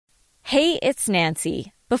Hey, it's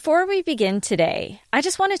Nancy. Before we begin today, I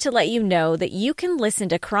just wanted to let you know that you can listen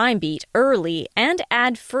to Crime Beat early and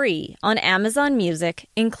ad-free on Amazon Music,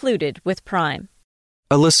 included with Prime.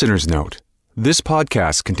 A listener's note. This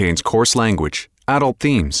podcast contains coarse language, adult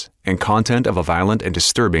themes, and content of a violent and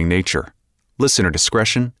disturbing nature. Listener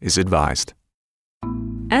discretion is advised.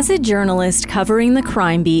 As a journalist covering the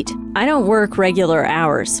Crime Beat, I don't work regular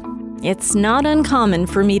hours. It's not uncommon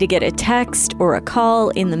for me to get a text or a call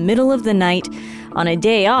in the middle of the night, on a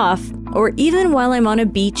day off, or even while I'm on a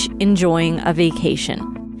beach enjoying a vacation.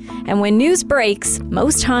 And when news breaks,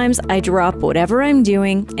 most times I drop whatever I'm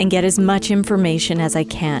doing and get as much information as I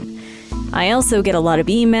can. I also get a lot of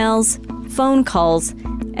emails, phone calls,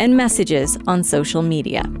 and messages on social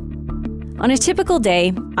media. On a typical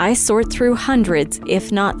day, I sort through hundreds,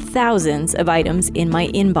 if not thousands, of items in my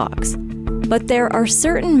inbox. But there are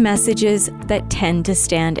certain messages that tend to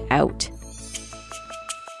stand out.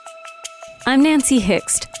 I'm Nancy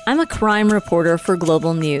Hixt. I'm a crime reporter for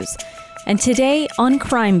Global News. And today on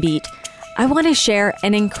Crime Beat, I want to share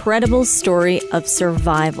an incredible story of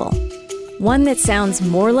survival. One that sounds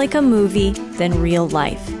more like a movie than real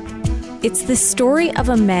life. It's the story of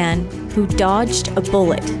a man who dodged a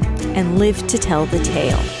bullet and lived to tell the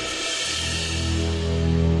tale.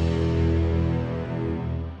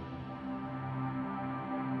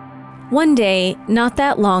 One day, not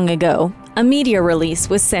that long ago, a media release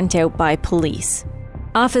was sent out by police.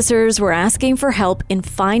 Officers were asking for help in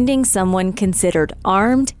finding someone considered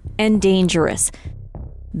armed and dangerous.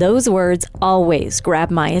 Those words always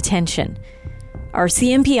grab my attention. Our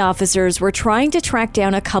CMP officers were trying to track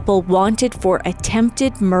down a couple wanted for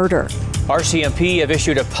attempted murder. RCMP have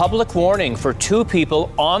issued a public warning for two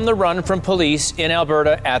people on the run from police in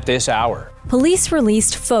Alberta at this hour. Police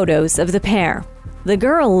released photos of the pair. The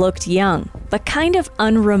girl looked young, but kind of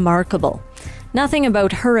unremarkable. Nothing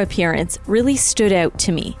about her appearance really stood out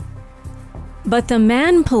to me. But the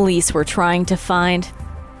man police were trying to find,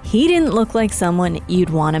 he didn't look like someone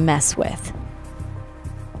you'd want to mess with.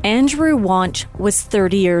 Andrew Wanch was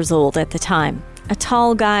 30 years old at the time, a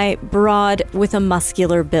tall guy, broad, with a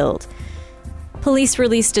muscular build. Police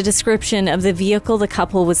released a description of the vehicle the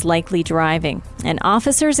couple was likely driving, and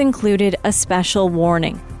officers included a special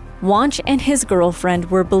warning. Wanch and his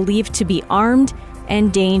girlfriend were believed to be armed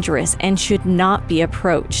and dangerous and should not be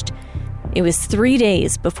approached. It was 3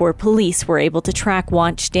 days before police were able to track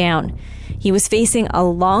Wanch down. He was facing a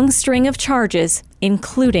long string of charges,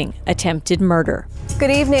 including attempted murder.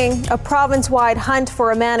 Good evening. A province-wide hunt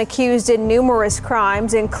for a man accused in numerous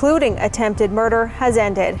crimes, including attempted murder, has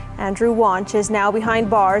ended. Andrew Wanch is now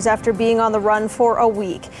behind bars after being on the run for a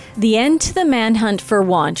week. The end to the manhunt for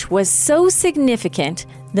Wanch was so significant,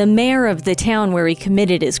 the mayor of the town where he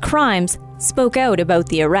committed his crimes spoke out about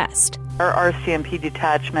the arrest. Our RCMP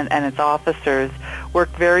detachment and its officers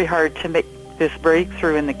worked very hard to make this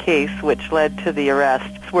breakthrough in the case, which led to the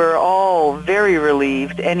arrest. We're all very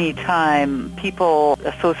relieved any time people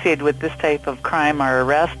associated with this type of crime are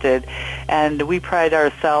arrested, and we pride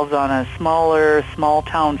ourselves on a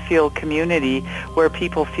small-town feel community where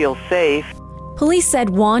people feel safe. Police said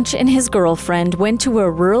Wanch and his girlfriend went to a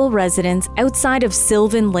rural residence outside of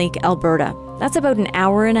Sylvan Lake, Alberta. That's about an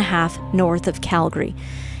hour and a half north of Calgary.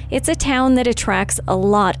 It's a town that attracts a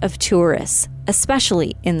lot of tourists,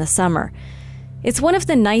 especially in the summer. It's one of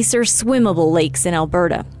the nicer swimmable lakes in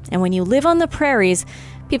Alberta, and when you live on the prairies,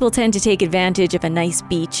 people tend to take advantage of a nice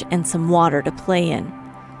beach and some water to play in.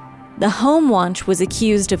 The home Wanch was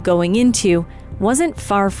accused of going into wasn't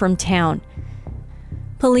far from town.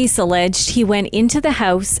 Police alleged he went into the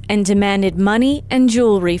house and demanded money and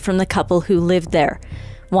jewelry from the couple who lived there.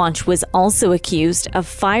 Wanch was also accused of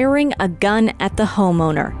firing a gun at the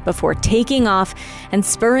homeowner before taking off and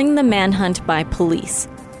spurring the manhunt by police.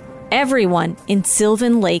 Everyone in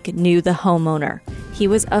Sylvan Lake knew the homeowner. He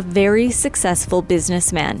was a very successful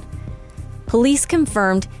businessman. Police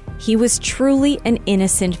confirmed he was truly an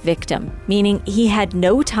innocent victim, meaning he had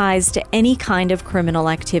no ties to any kind of criminal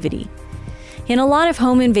activity. In a lot of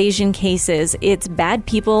home invasion cases, it's bad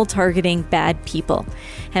people targeting bad people,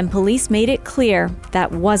 and police made it clear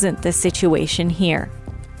that wasn't the situation here.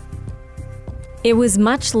 It was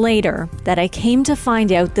much later that I came to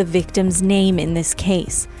find out the victim's name in this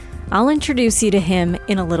case. I'll introduce you to him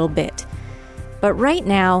in a little bit. But right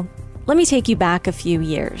now, let me take you back a few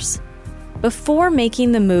years. Before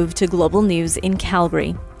making the move to Global News in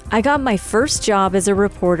Calgary, I got my first job as a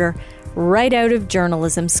reporter right out of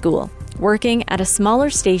journalism school, working at a smaller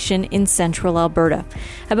station in central Alberta,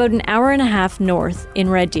 about an hour and a half north in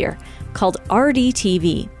Red Deer, called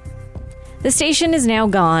RDTV. The station is now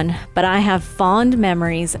gone, but I have fond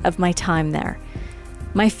memories of my time there.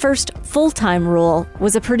 My first full-time role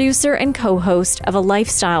was a producer and co-host of a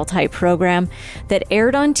lifestyle-type program that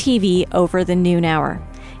aired on TV over the noon hour.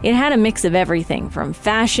 It had a mix of everything from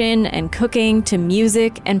fashion and cooking to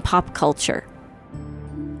music and pop culture.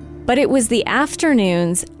 But it was the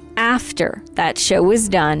afternoons after that show was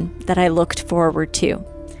done that I looked forward to.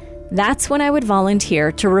 That's when I would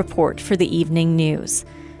volunteer to report for the evening news.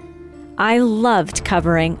 I loved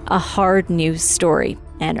covering a hard news story,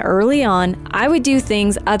 and early on, I would do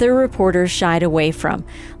things other reporters shied away from,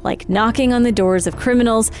 like knocking on the doors of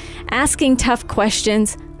criminals, asking tough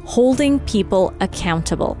questions, holding people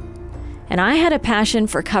accountable. And I had a passion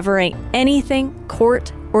for covering anything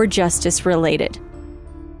court or justice related.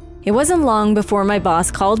 It wasn't long before my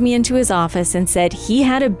boss called me into his office and said he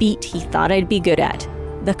had a beat he thought I'd be good at,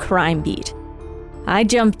 the crime beat. I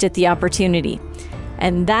jumped at the opportunity,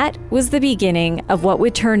 and that was the beginning of what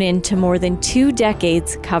would turn into more than 2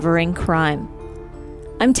 decades covering crime.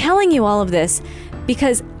 I'm telling you all of this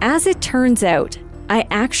because, as it turns out, I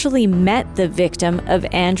actually met the victim of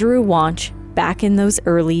Andrew Wanch back in those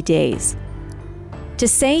early days. To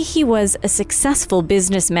say he was a successful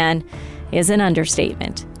businessman is an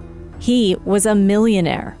understatement. He was a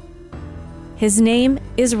millionaire. His name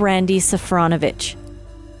is Randy Safronovich.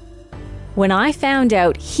 When I found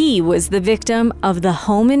out he was the victim of the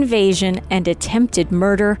home invasion and attempted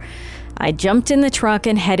murder, I jumped in the truck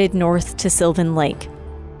and headed north to Sylvan Lake.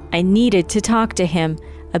 I needed to talk to him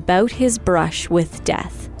about his brush with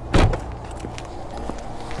death.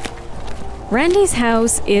 Randy's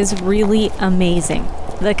house is really amazing,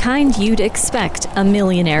 the kind you'd expect a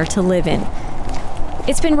millionaire to live in.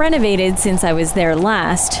 It's been renovated since I was there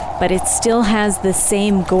last, but it still has the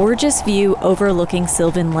same gorgeous view overlooking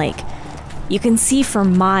Sylvan Lake. You can see for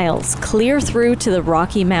miles, clear through to the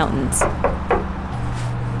Rocky Mountains.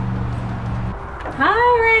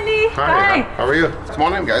 Hi, Randy. Hi. How are you? Come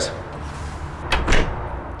on in, guys.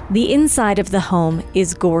 The inside of the home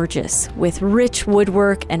is gorgeous, with rich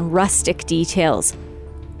woodwork and rustic details.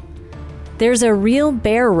 There's a real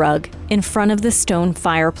bear rug in front of the stone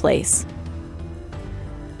fireplace.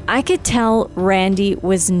 I could tell Randy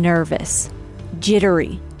was nervous,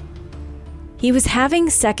 jittery. He was having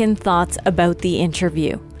second thoughts about the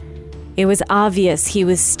interview. It was obvious he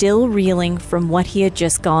was still reeling from what he had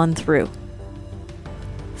just gone through.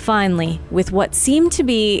 Finally, with what seemed to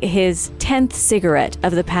be his 10th cigarette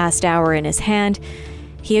of the past hour in his hand,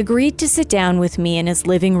 he agreed to sit down with me in his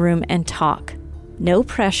living room and talk. No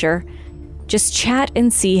pressure, just chat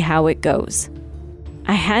and see how it goes.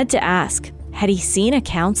 I had to ask, had he seen a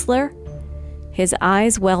counselor? His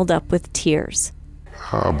eyes welled up with tears.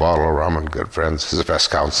 A bottle of rum and good friends is the best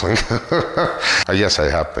counseling. Yes, I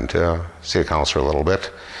happened to see a counselor a little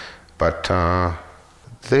bit, but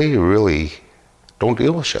they really don't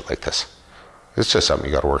deal with shit like this. It's just something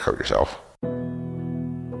you got to work out yourself.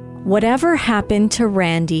 Whatever happened to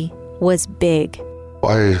Randy was big.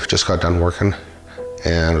 I just got done working,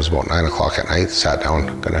 and it was about 9 o'clock at night. Sat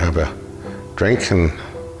down, gonna have a drink and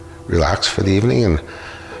relax for the evening, and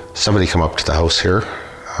somebody come up to the house here,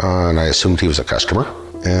 and I assumed he was a customer.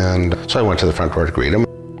 And so I went to the front door to greet him.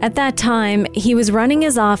 At that time, he was running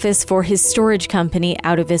his office for his storage company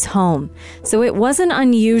out of his home, so it wasn't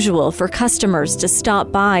unusual for customers to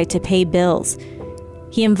stop by to pay bills.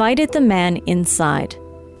 He invited the man inside.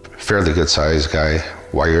 Fairly good sized guy,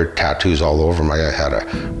 wired, tattoos all over him. I had a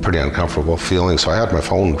pretty uncomfortable feeling, so I had my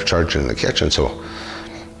phone charging in the kitchen. So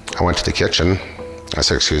I went to the kitchen. I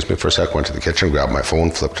said, excuse me for a sec, went to the kitchen, grabbed my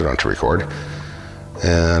phone, flipped it on to record,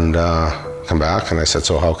 and come back, and I said,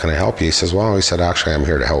 so how can I help you? He says, well, he said, actually, I'm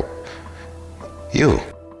here to help you.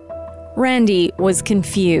 Randy was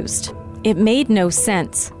confused. It made no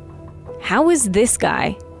sense. How was this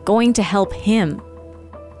guy going to help him?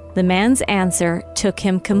 The man's answer took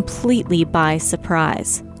him completely by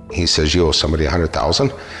surprise. He says, you owe somebody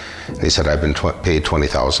 $100,000. And he said, I've been paid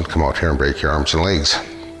 $20,000, come out here and break your arms and legs.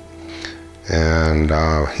 And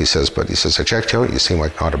he says, I checked you out, you seem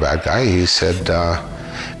like not a bad guy. He said,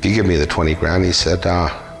 if you give me the 20 grand, he said,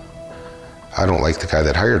 I don't like the guy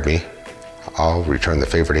that hired me. I'll return the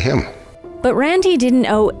favor to him. But Randy didn't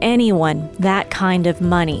owe anyone that kind of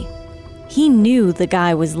money. He knew the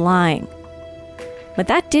guy was lying. But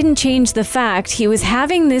that didn't change the fact he was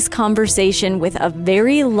having this conversation with a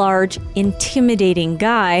very large, intimidating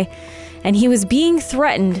guy, and he was being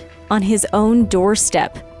threatened on his own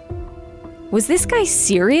doorstep. Was this guy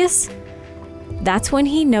serious? That's when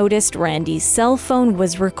he noticed Randy's cell phone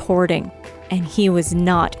was recording, and he was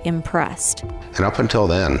not impressed. And up until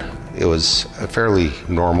then, it was a fairly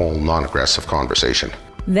normal, non-aggressive conversation.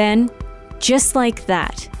 Then, just like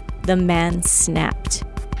that, the man snapped.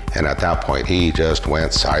 And at that point, he just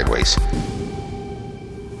went sideways.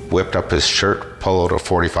 Whipped up his shirt, pulled out a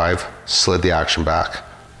 .45, slid the action back,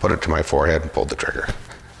 put it to my forehead, and pulled the trigger.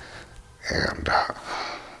 And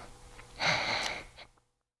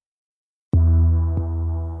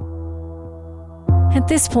At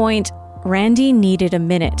this point, Randy needed a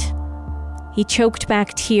minute. He choked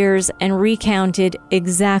back tears and recounted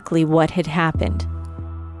exactly what had happened.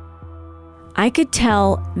 I could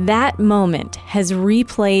tell that moment has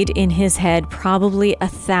replayed in his head probably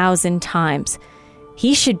 1,000 times.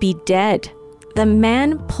 He should be dead. The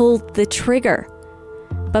man pulled the trigger.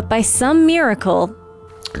 But by some miracle,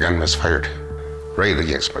 the gun misfired right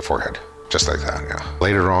against my forehead, just like that, yeah.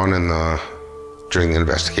 Later on during the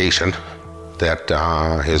investigation,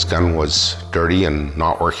 that his gun was dirty and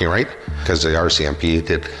not working right, because the RCMP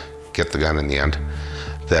did get the gun in the end,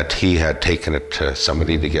 that he had taken it to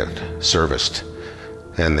somebody to get serviced,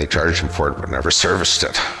 and they charged him for it but never serviced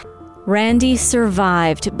it. Randy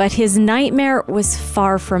survived, but his nightmare was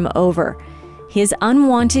far from over. His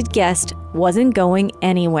unwanted guest wasn't going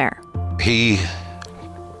anywhere. He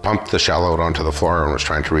pumped the shell out onto the floor and was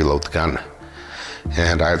trying to reload the gun.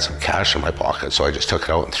 And I had some cash in my pocket, so I just took it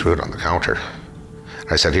out and threw it on the counter.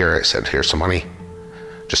 I said, here's some money.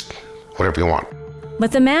 Just whatever you want.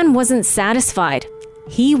 But the man wasn't satisfied.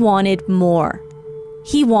 He wanted more.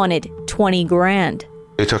 He wanted 20 grand.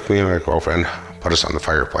 He took me and my girlfriend, put us on the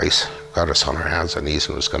fireplace, got us on our hands and knees,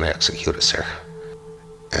 and was going to execute us there.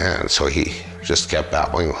 And so he just kept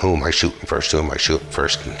babbling, who am I shooting first, and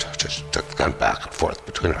just took the gun back and forth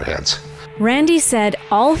between our heads. Randy said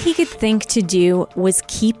all he could think to do was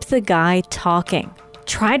keep the guy talking,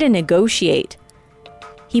 try to negotiate.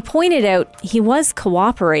 He pointed out he was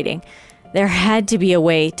cooperating. There had to be a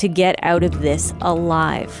way to get out of this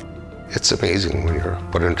alive. It's amazing when you're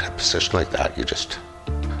put into a position like that. You just,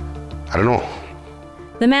 I don't know.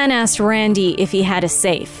 The man asked Randy if he had a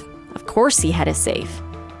safe. Of course he had a safe.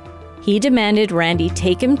 He demanded Randy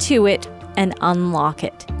take him to it and unlock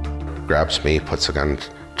it. Grabs me, puts the gun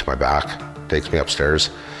to my back, takes me upstairs,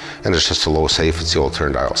 and it's just a low safe. It's the old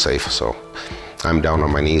turn dial safe. So I'm down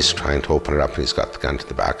on my knees trying to open it up, and he's got the gun to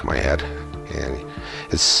the back of my head. And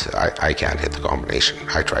I can't hit the combination.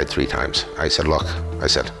 I tried 3 times. I said, look,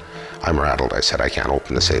 I'm rattled. I said, I can't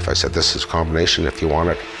open the safe. I said, this is a combination. If you want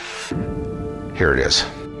it, here it is.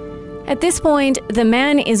 At this point, the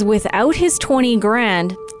man is without his 20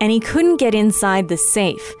 grand, and he couldn't get inside the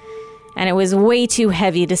safe. And it was way too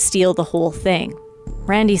heavy to steal the whole thing.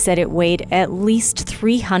 Randy said it weighed at least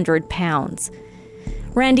 300 pounds.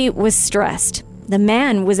 Randy was stressed. The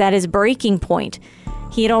man was at his breaking point.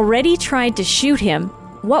 He had already tried to shoot him.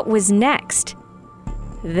 What was next?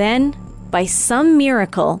 Then, by some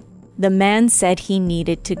miracle, the man said he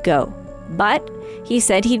needed to go. But he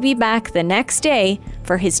said he'd be back the next day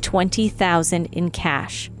for his $20,000 in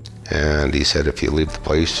cash. And he said, if you leave the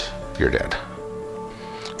place, you're dead.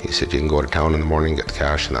 He said, you can go to town in the morning, get the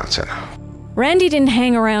cash, and that's it. Randy didn't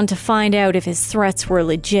hang around to find out if his threats were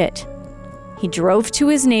legit. He drove to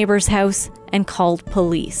his neighbor's house and called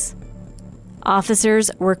police.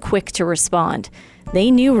 Officers were quick to respond.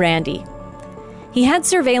 They knew Randy. He had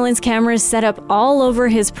surveillance cameras set up all over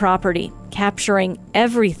his property, capturing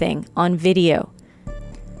everything on video.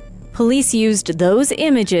 Police used those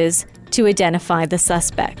images to identify the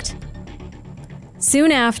suspect.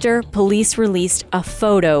 Soon after, police released a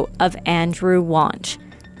photo of Andrew Wanch,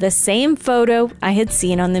 the same photo I had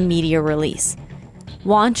seen on the media release.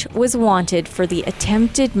 Wanch was wanted for the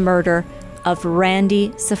attempted murder of Randy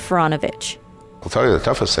Safronovich. I'll tell you, the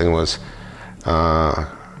toughest thing was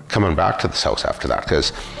coming back to this house after that,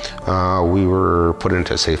 because we were put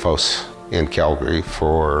into a safe house in Calgary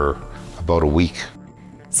for about a week.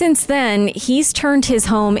 Since then, he's turned his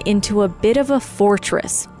home into a bit of a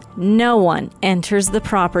fortress. No one enters the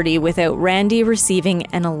property without Randy receiving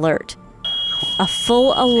an alert. A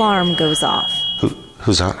full alarm goes off.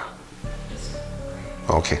 Who's that?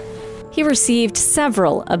 Okay. He received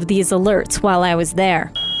several of these alerts while I was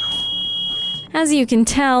there. As you can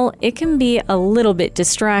tell, it can be a little bit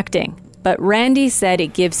distracting, but Randy said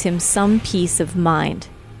it gives him some peace of mind.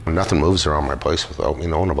 Nothing moves around my place without me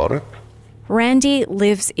knowing about it. Randy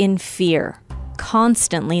lives in fear,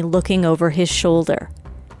 constantly looking over his shoulder.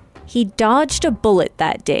 He dodged a bullet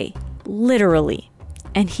that day, literally,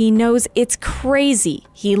 and he knows it's crazy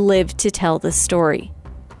he lived to tell the story.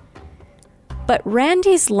 But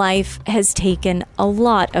Randy's life has taken a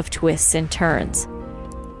lot of twists and turns.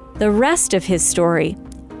 The rest of his story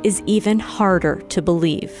is even harder to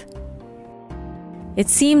believe. It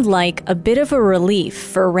seemed like a bit of a relief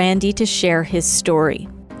for Randy to share his story,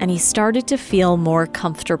 and he started to feel more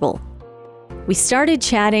comfortable. We started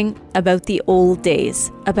chatting about the old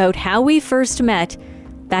days, about how we first met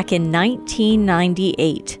back in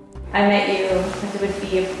 1998. I met you, it would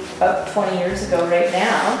be about 20 years ago right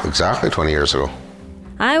now. Exactly 20 years ago.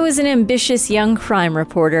 I was an ambitious young crime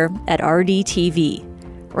reporter at RDTV.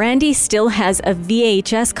 Randy still has a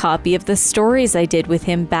VHS copy of the stories I did with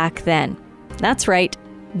him back then. That's right,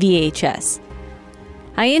 VHS.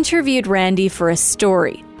 I interviewed Randy for a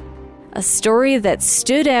story that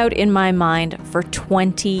stood out in my mind for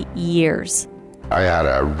 20 years. I had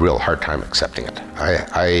a real hard time accepting it.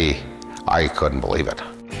 I couldn't believe it.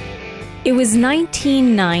 It was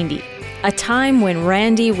 1990, a time when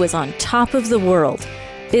Randy was on top of the world.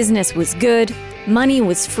 Business was good, money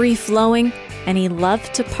was free-flowing, and he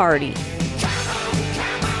loved to party.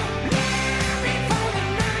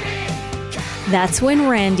 That's when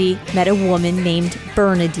Randy met a woman named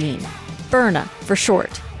Bernadine. Berna, for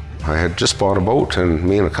short. I had just bought a boat, and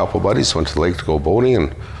me and a couple buddies went to the lake to go boating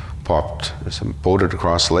and boated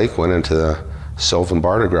across the lake, went into the Sylvan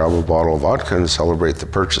bar to grab a bottle of vodka and celebrate the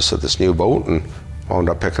purchase of this new boat, and wound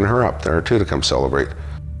up picking her up there too to come celebrate.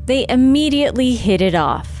 They immediately hit it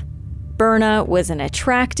off. Berna was an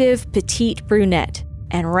attractive, petite brunette,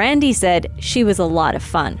 and Randy said she was a lot of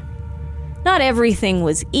fun. Not everything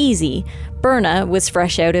was easy. Berna was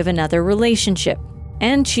fresh out of another relationship,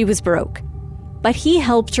 and she was broke. But he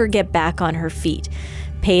helped her get back on her feet,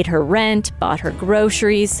 paid her rent, bought her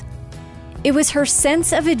groceries. It was her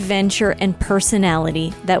sense of adventure and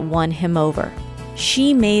personality that won him over.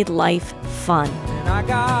 She made life fun. And I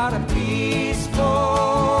got a peaceful,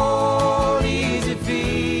 easy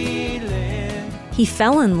feeling. He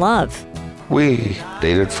fell in love. We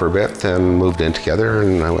dated for a bit, then moved in together,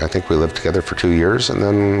 and I think we lived together for 2 years and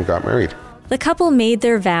then got married. The couple made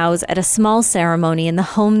their vows at a small ceremony in the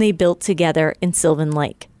home they built together in Sylvan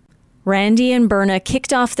Lake. Randy and Berna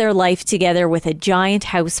kicked off their life together with a giant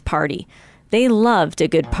house party. They loved a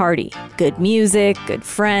good party, good music, good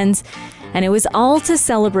friends, and it was all to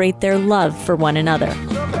celebrate their love for one another.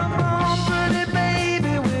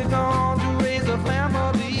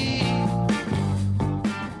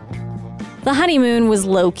 The honeymoon was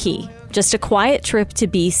low-key, just a quiet trip to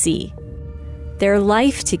BC. Their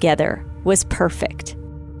life together was perfect.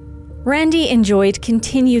 Randy enjoyed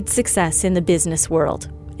continued success in the business world,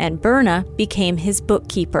 and Berna became his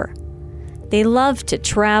bookkeeper. They loved to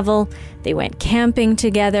travel, they went camping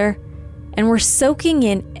together, and were soaking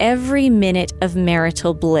in every minute of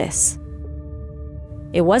marital bliss.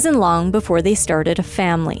 It wasn't long before they started a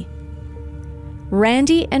family.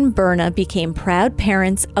 Randy and Berna became proud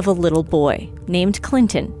parents of a little boy named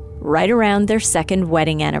Clinton right around their second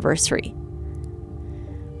wedding anniversary.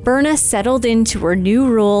 Berna settled into her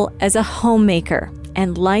new role as a homemaker,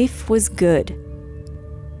 and life was good.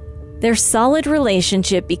 Their solid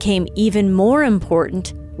relationship became even more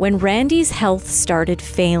important when Randy's health started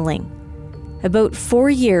failing. About 4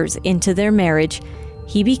 years into their marriage,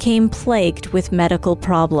 he became plagued with medical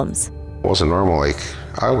problems. It wasn't normal.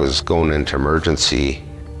 I was going into emergency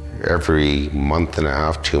every month and a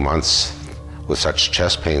half, 2 months with such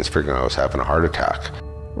chest pains, figuring I was having a heart attack.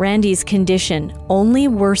 Randy's condition only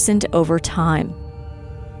worsened over time.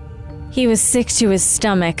 He was sick to his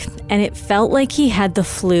stomach, and it felt like he had the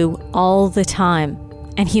flu all the time,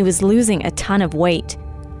 and he was losing a ton of weight.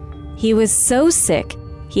 He was so sick,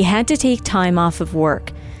 he had to take time off of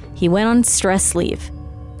work. He went on stress leave.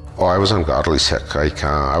 Oh, I was ungodly sick.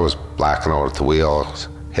 I was blacking out at the wheel,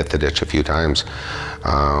 hit the ditch a few times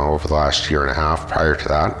over the last year and a half prior to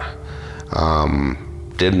that.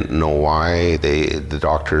 Didn't know why. The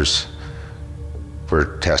doctors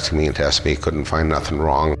were testing me, couldn't find nothing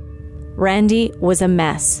wrong. Randy was a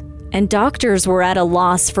mess, and doctors were at a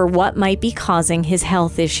loss for what might be causing his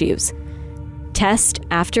health issues. Test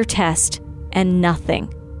after test, and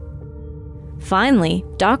nothing. Finally,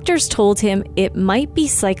 doctors told him it might be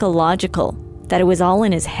psychological, that it was all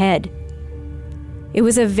in his head. It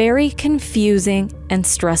was a very confusing and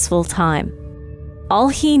stressful time. All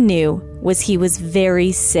he knew was he was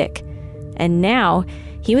very sick, and now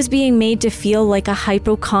he was being made to feel like a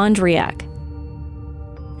hypochondriac.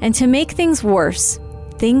 And to make things worse,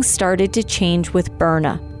 things started to change with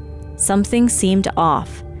Berna. Something seemed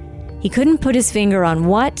off. He couldn't put his finger on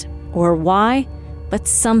what or why, but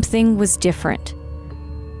something was different.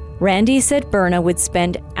 Randy said Berna would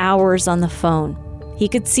spend hours on the phone. He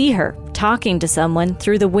could see her talking to someone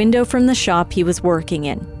through the window from the shop he was working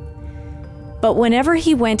in. But whenever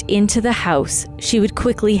he went into the house, she would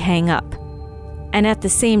quickly hang up. And at the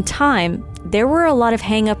same time, there were a lot of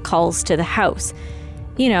hang-up calls to the house.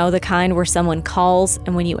 You know, the kind where someone calls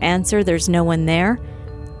and when you answer, there's no one there.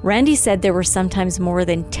 Randy said there were sometimes more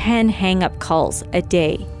than 10 hang-up calls a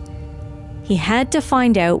day. He had to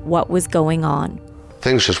find out what was going on.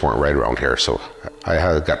 Things just weren't right around here, so I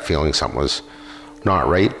had a gut feeling something was not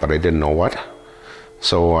right, but I didn't know what.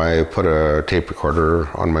 So I put a tape recorder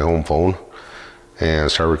on my home phone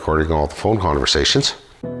and started recording all the phone conversations.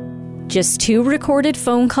 Just 2 recorded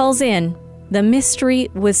phone calls in, the mystery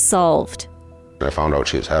was solved. I found out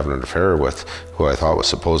she was having an affair with who I thought was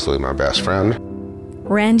supposedly my best friend.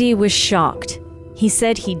 Randy was shocked. He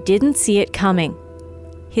said he didn't see it coming.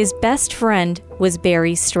 His best friend was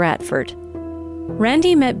Barry Stratford.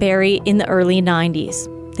 Randy met Barry in the early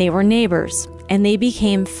 90s. They were neighbors, and they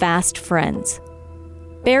became fast friends.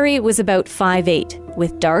 Barry was about 5'8",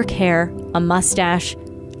 with dark hair, a mustache,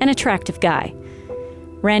 an attractive guy.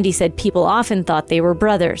 Randy said people often thought they were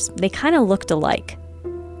brothers. They kind of looked alike.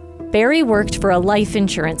 Barry worked for a life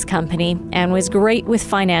insurance company and was great with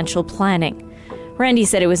financial planning. Randy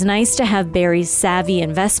said it was nice to have Barry's savvy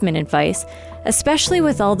investment advice, especially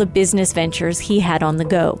with all the business ventures he had on the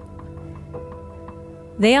go.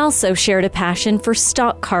 They also shared a passion for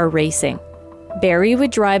stock car racing. Barry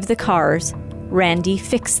would drive the cars, Randy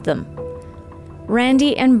fixed them.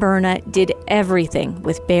 Randy and Berna did everything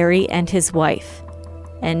with Barry and his wife.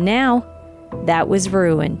 And now, that was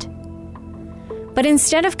ruined. But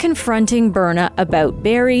instead of confronting Berna about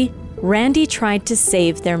Barry, Randy tried to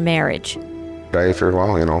save their marriage. I figured,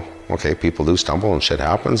 well, okay, people do stumble and shit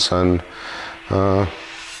happens, and I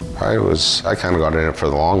kind of got in it for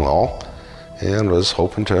the long haul and was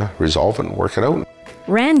hoping to resolve it and work it out.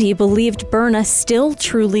 Randy believed Berna still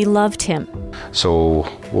truly loved him. So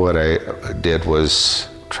what I did was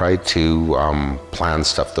try to plan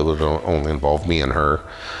stuff that would only involve me and her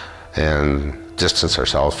and distance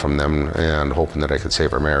ourselves from them, and hoping that I could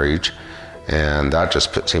save our marriage. And that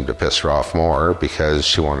just seemed to piss her off more because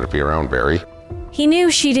she wanted to be around Barry. He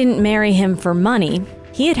knew she didn't marry him for money.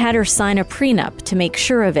 He had had her sign a prenup to make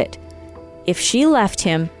sure of it. If she left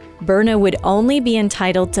him, Berna would only be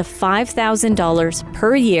entitled to $5,000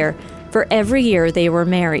 per year for every year they were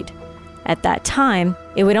married. At that time,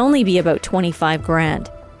 it would only be about $25,000.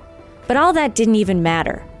 But all that didn't even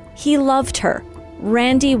matter. He loved her.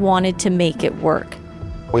 Randy wanted to make it work.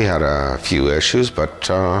 We had a few issues, but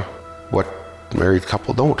what married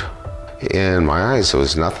couple don't? In my eyes, there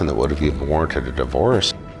was nothing that would have even warranted a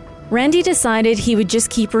divorce. Randy decided he would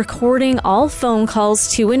just keep recording all phone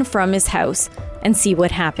calls to and from his house and see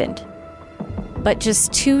what happened. But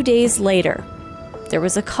just 2 days later, there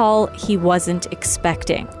was a call he wasn't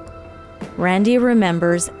expecting. Randy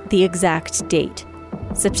remembers the exact date,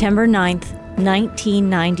 September 9th,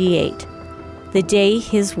 1998, the day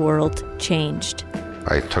his world changed.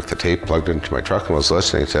 I took the tape, plugged it into my truck, and was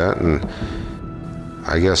listening to it, and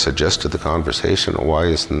I guess the gist of the conversation, why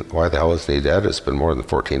the hell isn't he dead? It's been more than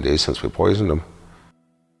 14 days since we poisoned him.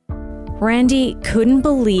 Randy couldn't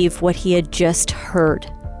believe what he had just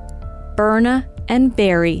heard. Berna and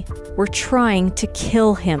Barry were trying to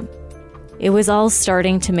kill him. It was all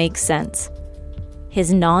starting to make sense.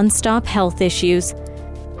 His nonstop health issues.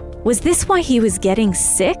 Was this why he was getting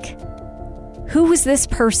sick? Who was this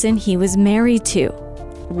person he was married to?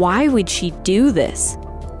 Why would she do this?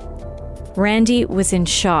 Randy was in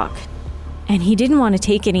shock, and he didn't want to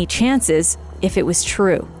take any chances if it was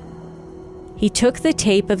true. He took the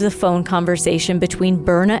tape of the phone conversation between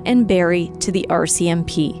Berna and Barry to the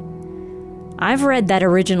RCMP. I've read that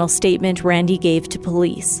original statement Randy gave to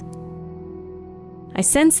police. I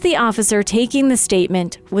sensed the officer taking the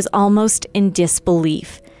statement was almost in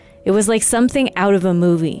disbelief. It was like something out of a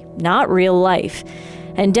movie, not real life,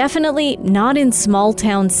 and definitely not in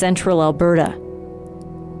small-town central Alberta.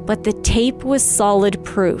 But the tape was solid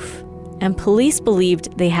proof, and police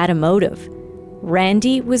believed they had a motive.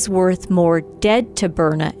 Randy was worth more dead to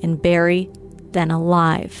Berna and Barry than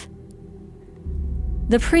alive.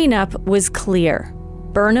 The prenup was clear.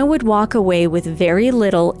 Berna would walk away with very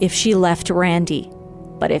little if she left Randy.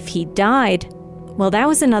 But if he died, well, that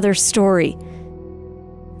was another story.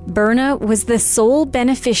 Berna was the sole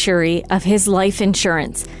beneficiary of his life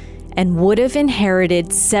insurance and would have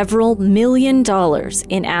inherited several $1 million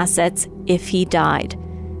in assets if he died.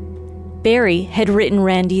 Barry had written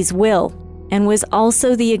Randy's will and was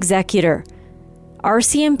also the executor.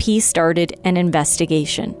 RCMP started an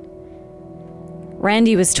investigation.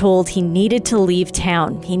 Randy was told he needed to leave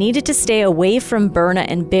town. He needed to stay away from Berna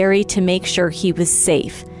and Barry to make sure he was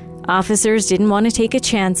safe. Officers didn't want to take a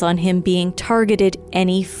chance on him being targeted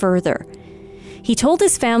any further. He told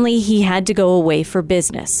his family he had to go away for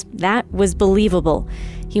business. That was believable.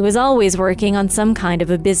 He was always working on some kind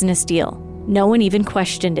of a business deal. No one even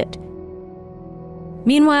questioned it.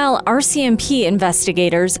 Meanwhile, RCMP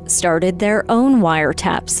investigators started their own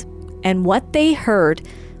wiretaps, and what they heard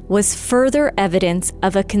was further evidence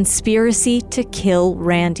of a conspiracy to kill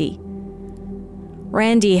Randy.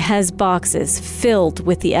 Randy has boxes filled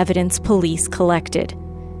with the evidence police collected.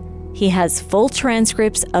 He has full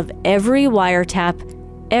transcripts of every wiretap,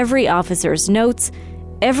 every officer's notes,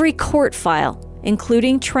 every court file,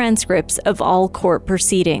 including transcripts of all court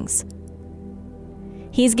proceedings.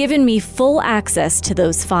 He's given me full access to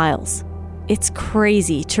those files. It's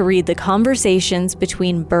crazy to read the conversations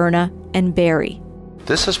between Berna and Barry.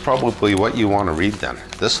 This is probably what you want to read then.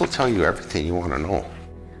 This will tell you everything you want to know.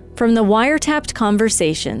 From the wiretapped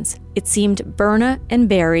conversations, it seemed Berna and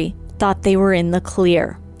Barry thought they were in the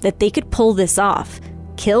clear, that they could pull this off,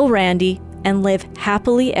 kill Randy, and live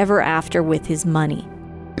happily ever after with his money.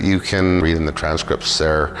 You can read in the transcripts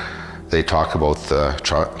there, they talk about the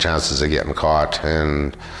chances of getting caught,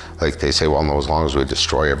 and like they say, well, no, as long as we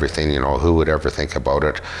destroy everything, you know, who would ever think about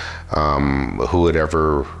it? Who would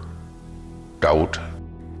ever doubt?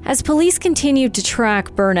 As police continued to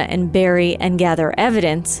track Berna and Barry and gather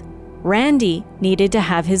evidence, Randy needed to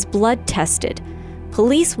have his blood tested.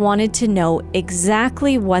 Police wanted to know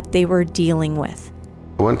exactly what they were dealing with.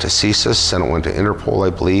 It went to CSIS, then it went to Interpol, I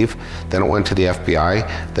believe. Then it went to the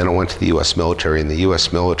FBI, then it went to the US military, and the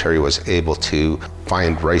US military was able to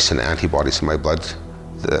find ricin antibodies in my blood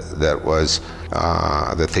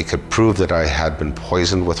that they could prove that I had been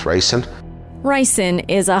poisoned with ricin. Ricin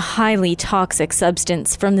is a highly toxic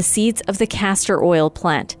substance from the seeds of the castor oil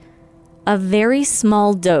plant. A very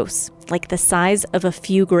small dose, like the size of a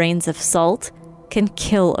few grains of salt, can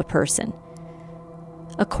kill a person.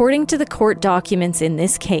 According to the court documents in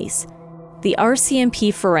this case, the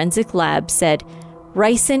RCMP forensic lab said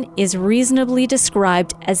ricin is reasonably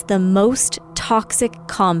described as the most toxic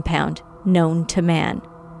compound known to man.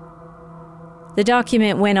 The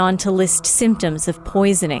document went on to list symptoms of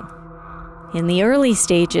poisoning. In the early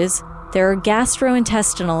stages, there are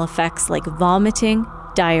gastrointestinal effects like vomiting,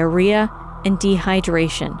 diarrhea, and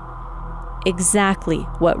dehydration. Exactly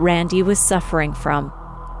what Randy was suffering from.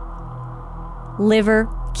 Liver,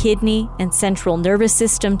 kidney, and central nervous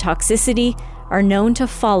system toxicity are known to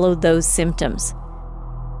follow those symptoms.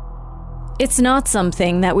 It's not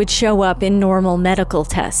something that would show up in normal medical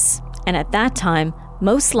tests, and at that time,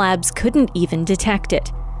 most labs couldn't even detect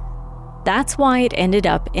it. That's why it ended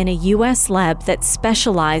up in a US lab that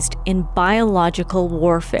specialized in biological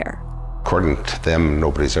warfare. According to them,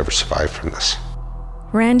 nobody's ever survived from this.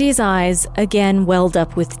 Randy's eyes again welled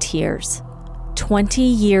up with tears. 20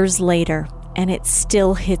 years later, and it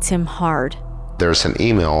still hits him hard. There's an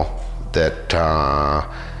email that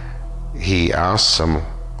he asks him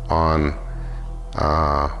on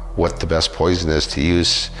what the best poison is to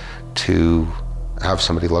use to have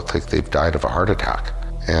somebody look like they've died of a heart attack.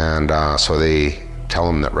 And so they tell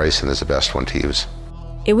him that ricin is the best one to use.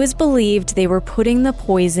 It was believed they were putting the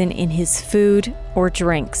poison in his food or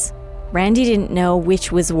drinks. Randy didn't know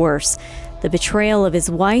which was worse, the betrayal of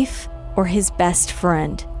his wife or his best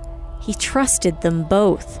friend. He trusted them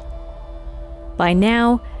both. By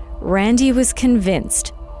now, Randy was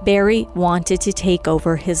convinced Barry wanted to take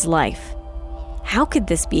over his life. How could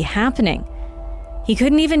this be happening? He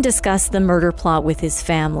couldn't even discuss the murder plot with his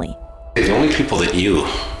family. The only people that knew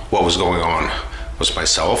what was going on was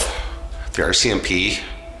myself, the RCMP,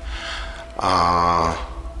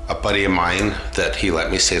 a buddy of mine that he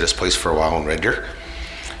let me stay at his place for a while in Red Deer,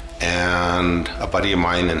 and a buddy of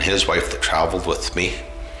mine and his wife that traveled with me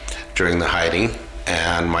during the hiding,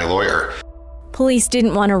 and my lawyer. Police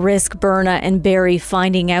didn't want to risk Berna and Barry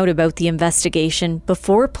finding out about the investigation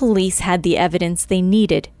before police had the evidence they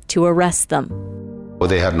needed to arrest them. Well,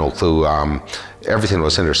 they had no clue. Everything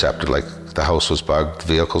was intercepted, like the house was bugged,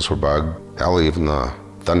 vehicles were bugged. Hell, even the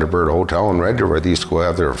Thunderbird Hotel in Red Deer where they used to go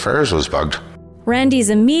have their affairs was bugged. Randy's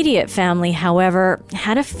immediate family, however,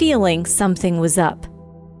 had a feeling something was up.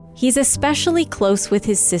 He's especially close with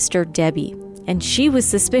his sister Debbie, and she was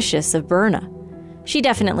suspicious of Berna. She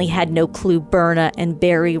definitely had no clue Berna and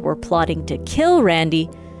Barry were plotting to kill Randy,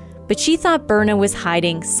 but she thought Berna was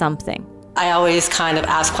hiding something. I always kind of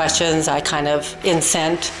ask questions, I kind of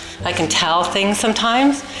incent, I can tell things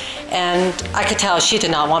sometimes, and I could tell she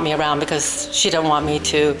did not want me around because she didn't want me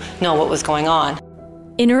to know what was going on.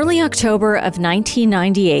 In early October of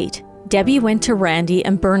 1998, Debbie went to Randy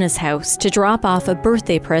and Berna's house to drop off a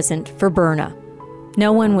birthday present for Berna.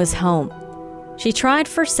 No one was home. She tried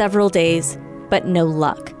for several days, but no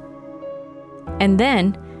luck. And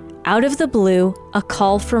then, out of the blue, a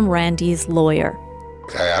call from Randy's lawyer.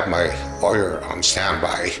 I had my lawyer on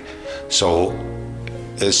standby, so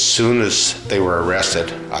as soon as they were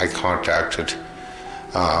arrested, I contacted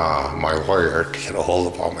my lawyer to get a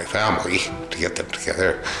hold of all my family, to get them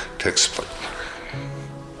together to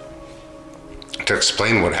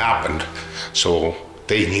explain what happened, so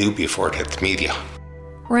they knew before it hit the media.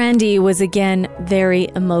 Randy was again very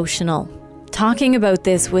emotional. Talking about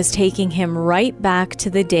this was taking him right back to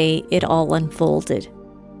the day it all unfolded.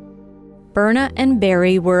 Berna and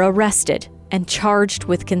Barry were arrested and charged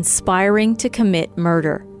with conspiring to commit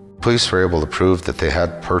murder. Police were able to prove that they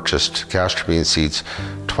had purchased castor bean seeds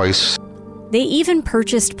twice. They even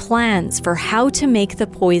purchased plans for how to make the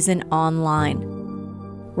poison online.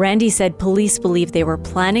 Randy said police believed they were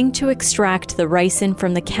planning to extract the ricin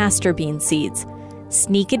from the castor bean seeds,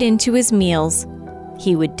 sneak it into his meals,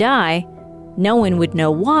 he would die, no one would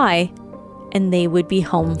know why, and they would be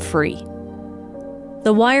home free.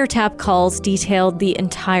 The wiretap calls detailed the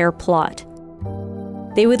entire plot.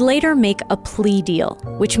 They would later make a plea deal,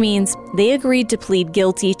 which means they agreed to plead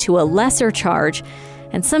guilty to a lesser charge,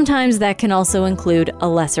 and sometimes that can also include a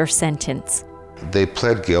lesser sentence. They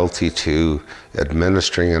pled guilty to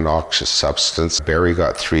administering a noxious substance. Barry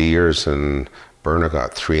got 3 years and Berna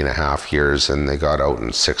got 3.5 years, and they got out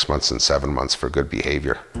in 6 months and 7 months for good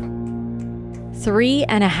behavior.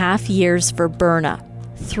 3.5 years for Berna,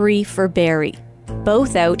 3 for Barry,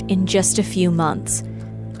 both out in just a few months.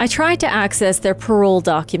 I tried to access their parole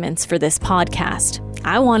documents for this podcast.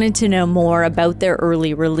 I wanted to know more about their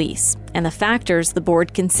early release and the factors the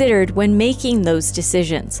board considered when making those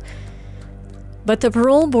decisions. But the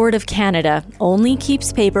Parole Board of Canada only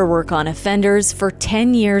keeps paperwork on offenders for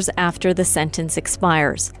 10 years after the sentence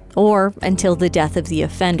expires, or until the death of the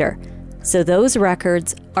offender. So those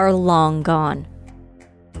records are long gone.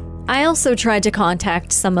 I also tried to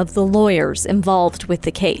contact some of the lawyers involved with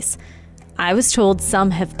the case. I was told some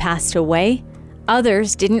have passed away,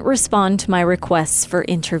 others didn't respond to my requests for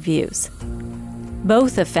interviews.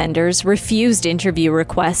 Both offenders refused interview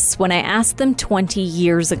requests when I asked them 20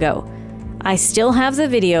 years ago. I still have the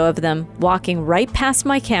video of them walking right past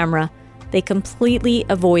my camera. They completely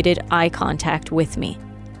avoided eye contact with me.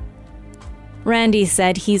 Randy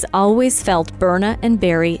said he's always felt Berna and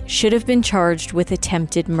Barry should have been charged with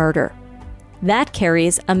attempted murder. That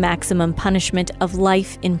carries a maximum punishment of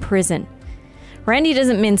life in prison. Randy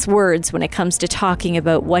doesn't mince words when it comes to talking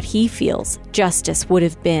about what he feels justice would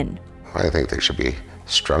have been. I think they should be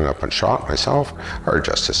strung up and shot myself. Our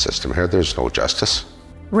justice system here, there's no justice.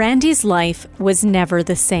 Randy's life was never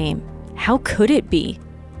the same. How could it be?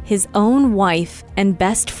 His own wife and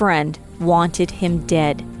best friend wanted him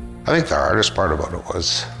dead. I think the hardest part about it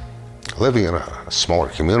was living in a smaller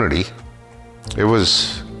community. It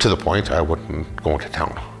was to the point I wouldn't go into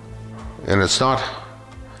town. And it's not,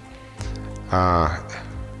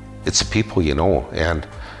 it's the people you know. And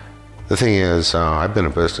the thing is, I've been a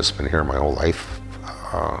businessman here my whole life.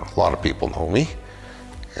 A lot of people know me.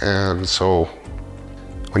 And so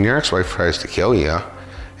when your ex-wife tries to kill you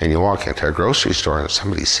and you walk into a grocery store and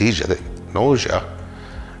somebody sees you that knows you,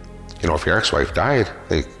 you know, if your ex-wife died,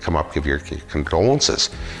 they come up, give your condolences.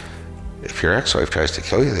 If your ex-wife tries to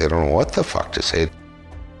kill you, they don't know what the fuck to say.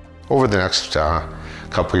 Over the next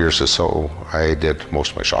couple years or so, I did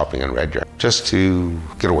most of my shopping in Red Deer just to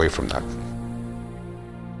get away from that.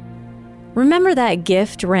 Remember that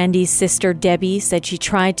gift Randy's sister Debbie said she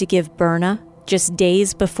tried to give Berna just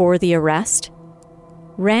days before the arrest?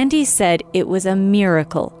 Randy said it was a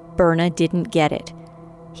miracle Berna didn't get it.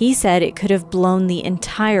 He said it could have blown the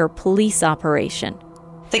entire police operation.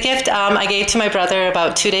 The gift I gave to my brother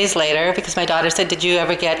about 2 days later because my daughter said, "Did you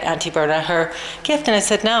ever get Auntie Berna her gift?" And I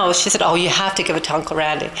said, "No." She said, "Oh, you have to give it to Uncle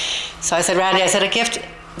Randy." So I said, "Randy," I said, "a gift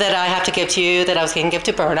that I have to give to you that I was going to give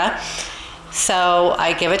to Berna." So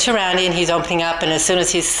I give it to Randy and he's opening up, and as soon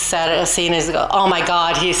as he seen it, "Oh my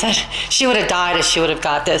God," he said, "she would have died if she would have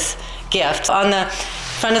got this gift." On the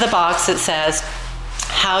front of the box it says,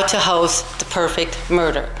 "How to host the perfect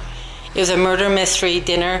murder." It was a murder mystery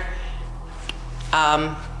dinner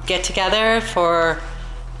get together for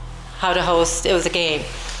how to host. It was a game.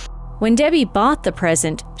 When Debbie bought the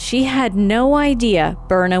present, she had no idea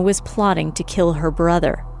Berna was plotting to kill her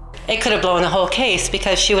brother. It could have blown the whole case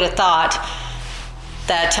because she would have thought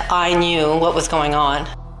that I knew what was going on.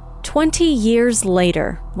 20 years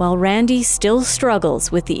later, while Randy still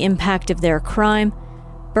struggles with the impact of their crime,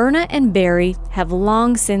 Berna and Barry have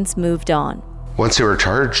long since moved on. Once they were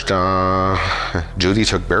charged, Judy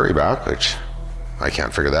took Barry back, which I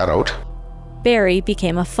can't figure that out. Barry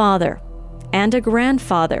became a father and a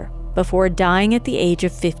grandfather before dying at the age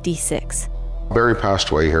of 56. Barry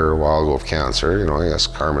passed away here a while ago of cancer. You know, I guess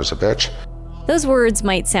karma's a bitch. Those words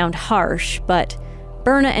might sound harsh, but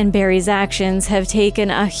Berna and Barry's actions have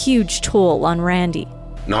taken a huge toll on Randy.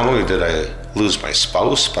 Not only did I lose my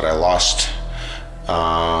spouse, but I lost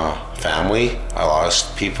family. I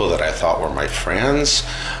lost people that I thought were my friends.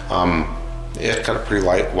 It got a pretty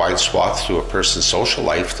wide swath through a person's social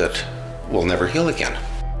life that will never heal again.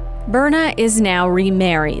 Berna is now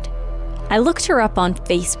remarried. I looked her up on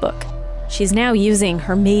Facebook. She's now using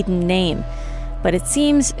her maiden name, but it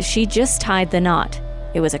seems she just tied the knot.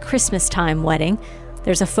 It was a Christmas time wedding.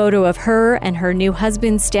 There's a photo of her and her new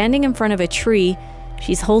husband standing in front of a tree.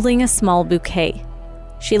 She's holding a small bouquet.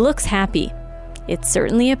 She looks happy. It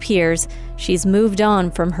certainly appears she's moved on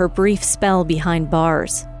from her brief spell behind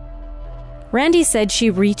bars. Randy said she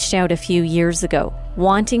reached out a few years ago,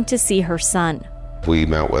 wanting to see her son. We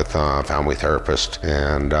met with a family therapist,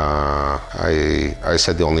 and I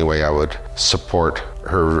said the only way I would support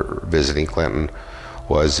her visiting Clinton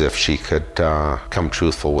was if she could come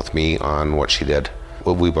truthful with me on what she did.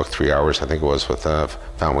 Well, we booked 3 hours, I think it was, with a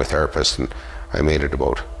family therapist, and I made it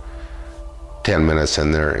about 10 minutes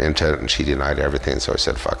into it, and she denied everything, so I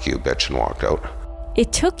said, "Fuck you, bitch," and walked out.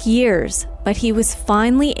 It took years, but he was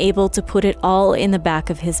finally able to put it all in the back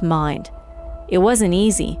of his mind. It wasn't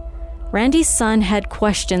easy. Randy's son had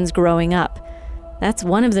questions growing up. That's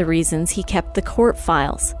one of the reasons he kept the court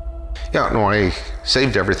files. Yeah, no, I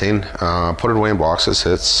saved everything, put it away in boxes.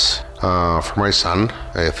 It's for my son,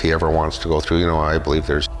 if he ever wants to go through. I believe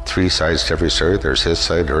there's 3 sides to every story. There's his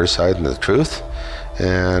side, her side, and the truth.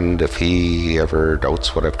 And if he ever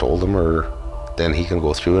doubts what I've told him, then he can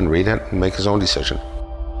go through and read it and make his own decision.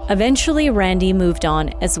 Eventually, Randy moved on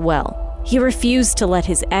as well. He refused to let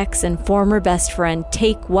his ex and former best friend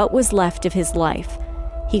take what was left of his life.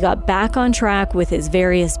 He got back on track with his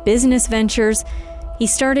various business ventures. He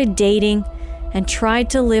started dating and tried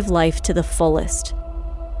to live life to the fullest.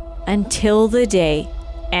 Until the day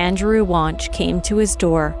Andrew Wanch came to his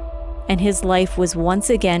door and his life was once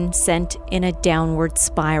again sent in a downward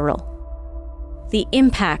spiral. The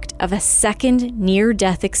impact of a second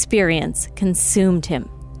near-death experience consumed him.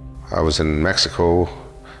 I was in Mexico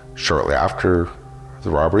shortly after the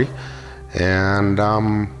robbery, and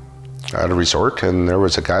at a resort, and there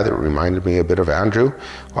was a guy that reminded me a bit of Andrew.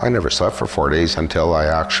 Well, I never slept for 4 days until I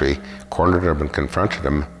actually cornered him and confronted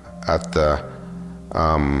him at the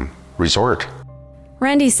resort.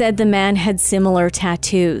 Randy said the man had similar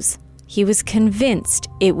tattoos. He was convinced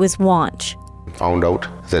it was Wanch. Found out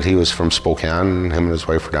that he was from Spokane. Him and his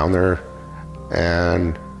wife were down there,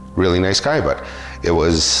 and really nice guy, but it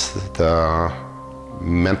was the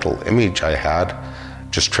mental image I had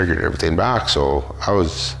just triggered everything back. So I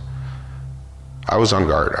was on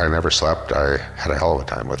guard. I never slept. I had a hell of a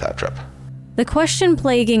time with that trip. The question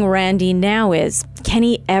plaguing Randy now is, can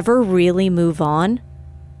he ever really move on?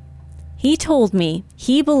 He told me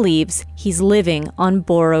he believes he's living on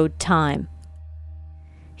borrowed time.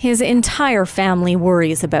 His entire family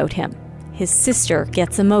worries about him. His sister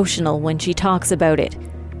gets emotional when she talks about it.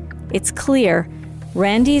 It's clear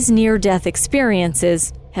Randy's near-death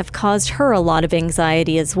experiences have caused her a lot of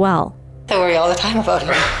anxiety as well. I worry all the time about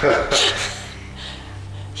him.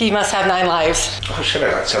 He must have 9 lives. Oh shit,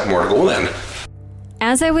 I got 7 more to go then.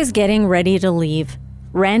 As I was getting ready to leave,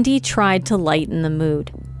 Randy tried to lighten the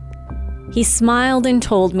mood. He smiled and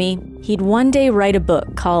told me he'd one day write a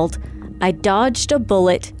book called I Dodged a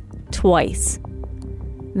Bullet Twice.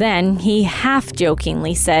 Then he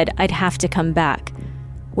half-jokingly said I'd have to come back.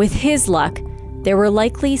 With his luck, there were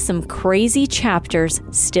likely some crazy chapters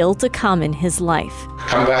still to come in his life.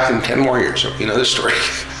 Come back in 10 more years, it'll be another story.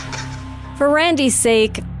 For Randy's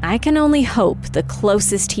sake, I can only hope the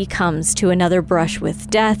closest he comes to another brush with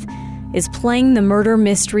death is playing the murder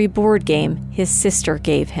mystery board game his sister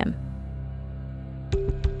gave him.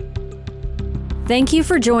 Thank you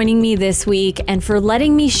for joining me this week and for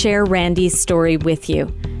letting me share Randy's story with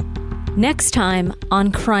you. Next time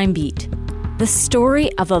on Crime Beat, the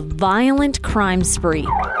story of a violent crime spree.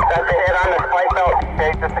 That's a hit on the flight belt.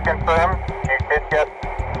 Okay, just to confirm, you did get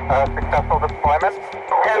successful deployment.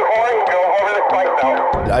 10-4, go over the flight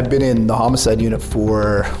belt. I've been in the homicide unit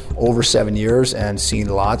for over 7 years and seen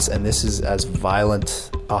lots, and this is as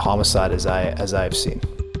violent a homicide as I've seen.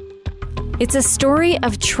 It's a story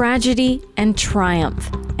of tragedy and triumph,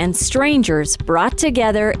 and strangers brought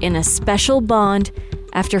together in a special bond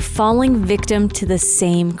after falling victim to the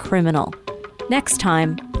same criminal. Next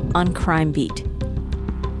time on Crime Beat.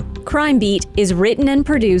 Crime Beat is written and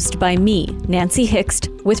produced by me, Nancy Hixt,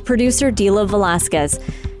 with producer Dila Velasquez.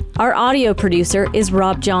 Our audio producer is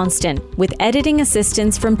Rob Johnston, with editing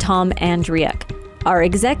assistance from Tom Andriuk. Our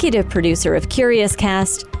executive producer of Curious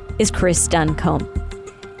Cast is Chris Duncombe.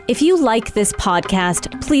 If you like this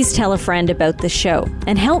podcast, please tell a friend about the show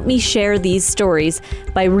and help me share these stories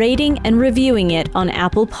by rating and reviewing it on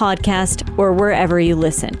Apple Podcast or wherever you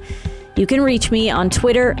listen. You can reach me on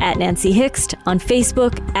Twitter at Nancy Hixt, on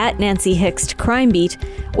Facebook at Nancy Hixt Crime Beat,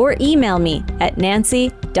 or email me at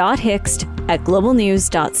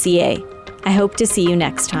nancy.hixt@globalnews.ca. I hope to see you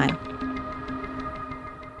next time.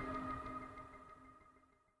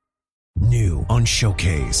 New on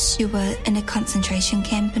Showcase. You were in a concentration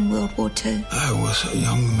camp in World War II. I was a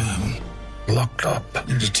young man locked up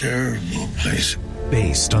in a terrible place.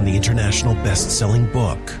 Based on the international best-selling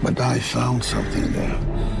book. But I found something there.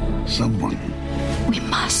 Someone. We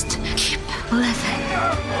must keep living.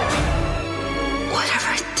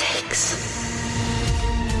 Whatever it takes.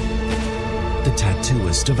 The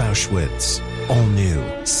Tattooist of Auschwitz. All new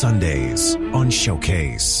Sundays on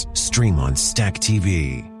Showcase. Stream on Stack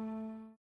TV.